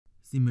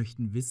Sie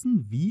möchten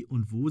wissen, wie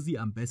und wo Sie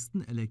am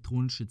besten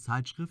elektronische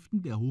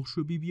Zeitschriften der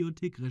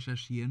Hochschulbibliothek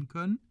recherchieren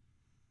können?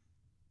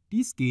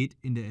 Dies geht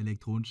in der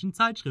Elektronischen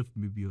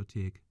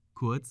Zeitschriftenbibliothek,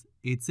 kurz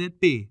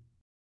EZB.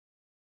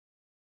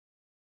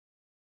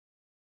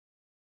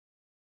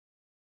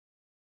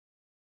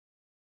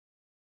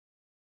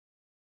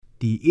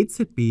 Die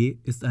EZB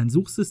ist ein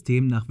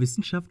Suchsystem nach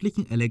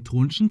wissenschaftlichen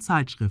elektronischen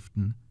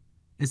Zeitschriften.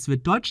 Es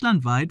wird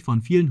deutschlandweit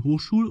von vielen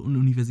Hochschul- und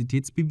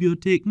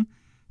Universitätsbibliotheken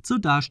zur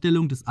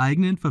Darstellung des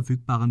eigenen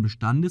verfügbaren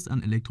Bestandes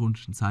an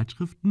elektronischen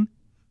Zeitschriften,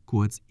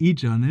 kurz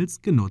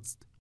E-Journals,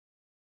 genutzt.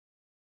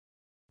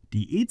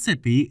 Die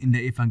EZB in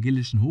der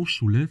Evangelischen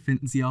Hochschule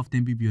finden Sie auf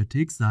den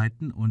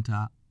Bibliotheksseiten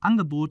unter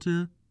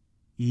Angebote,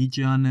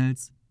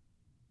 E-Journals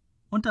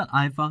und dann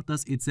einfach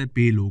das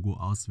EZB-Logo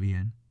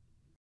auswählen.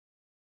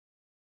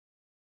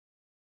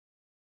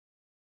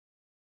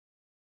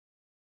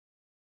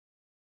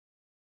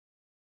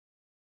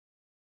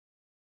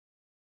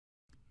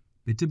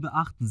 Bitte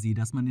beachten Sie,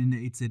 dass man in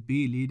der EZB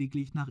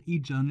lediglich nach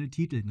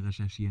E-Journal-Titeln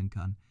recherchieren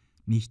kann,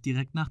 nicht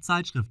direkt nach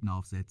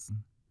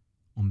Zeitschriftenaufsätzen.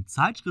 Um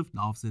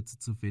Zeitschriftenaufsätze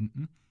zu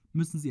finden,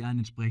 müssen Sie ein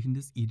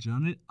entsprechendes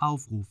E-Journal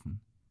aufrufen.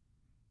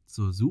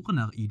 Zur Suche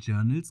nach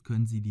E-Journals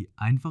können Sie die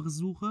einfache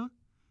Suche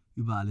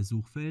über alle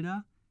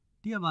Suchfelder,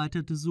 die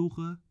erweiterte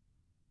Suche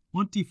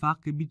und die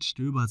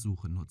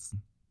Fachgebietsstöbersuche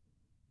nutzen.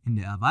 In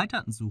der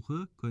erweiterten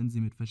Suche können Sie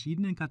mit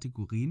verschiedenen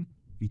Kategorien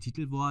wie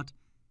Titelwort,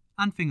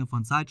 Anfänge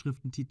von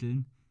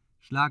Zeitschriftentiteln,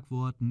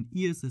 Schlagworten,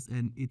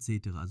 ISSN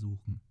etc.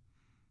 suchen.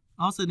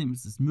 Außerdem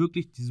ist es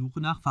möglich, die Suche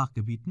nach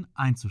Fachgebieten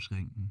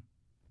einzuschränken.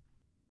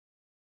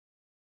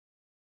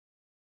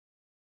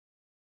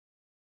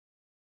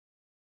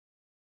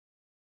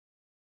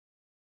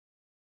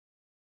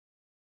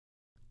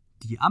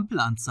 Die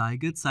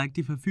Ampelanzeige zeigt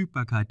die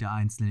Verfügbarkeit der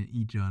einzelnen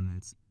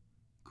E-Journals.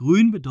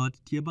 Grün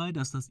bedeutet hierbei,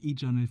 dass das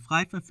E-Journal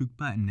frei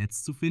verfügbar im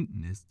Netz zu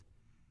finden ist.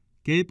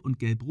 Gelb und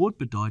gelb-rot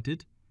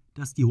bedeutet,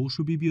 dass die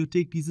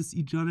Hochschulbibliothek dieses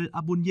E-Journal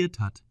abonniert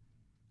hat.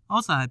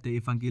 Außerhalb der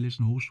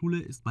Evangelischen Hochschule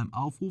ist beim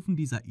Aufrufen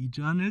dieser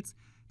E-Journals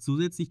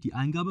zusätzlich die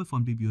Eingabe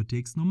von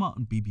Bibliotheksnummer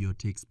und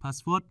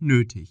Bibliothekspasswort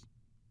nötig.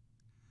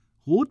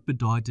 Rot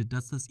bedeutet,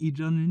 dass das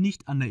E-Journal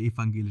nicht an der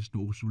Evangelischen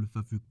Hochschule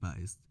verfügbar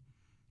ist.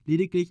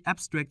 Lediglich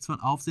Abstracts von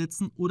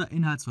Aufsätzen oder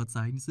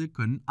Inhaltsverzeichnisse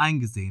können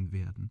eingesehen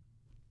werden.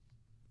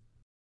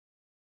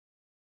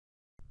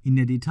 In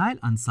der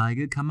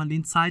Detailanzeige kann man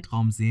den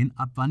Zeitraum sehen,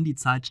 ab wann die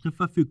Zeitschrift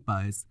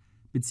verfügbar ist,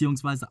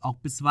 beziehungsweise auch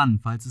bis wann,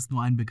 falls es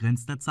nur ein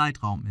begrenzter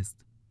Zeitraum ist.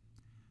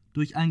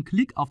 Durch einen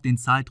Klick auf den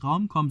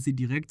Zeitraum kommen Sie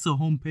direkt zur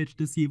Homepage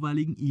des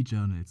jeweiligen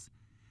E-Journals.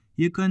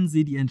 Hier können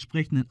Sie die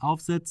entsprechenden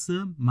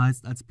Aufsätze,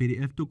 meist als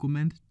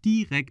PDF-Dokument,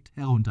 direkt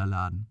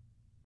herunterladen.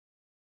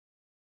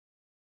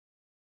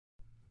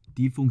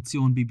 Die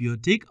Funktion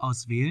Bibliothek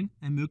auswählen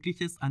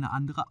ermöglicht es, eine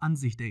andere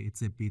Ansicht der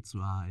EZB zu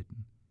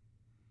erhalten.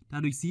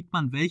 Dadurch sieht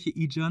man, welche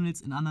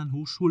E-Journals in anderen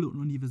Hochschul- und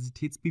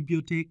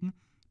Universitätsbibliotheken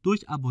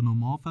durch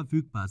Abonnement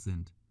verfügbar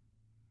sind.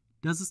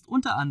 Das ist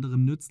unter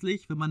anderem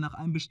nützlich, wenn man nach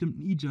einem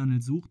bestimmten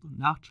E-Journal sucht und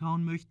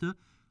nachschauen möchte,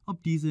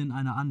 ob diese in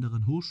einer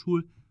anderen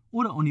Hochschul-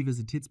 oder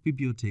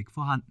Universitätsbibliothek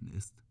vorhanden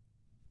ist.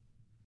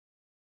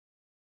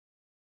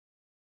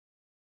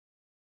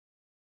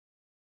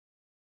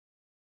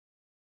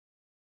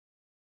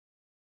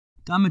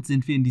 Damit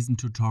sind wir in diesem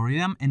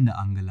Tutorial am Ende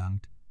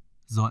angelangt.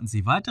 Sollten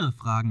Sie weitere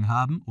Fragen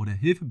haben oder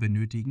Hilfe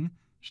benötigen,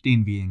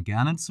 stehen wir Ihnen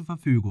gerne zur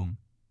Verfügung.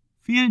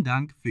 Vielen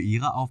Dank für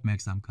Ihre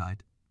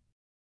Aufmerksamkeit.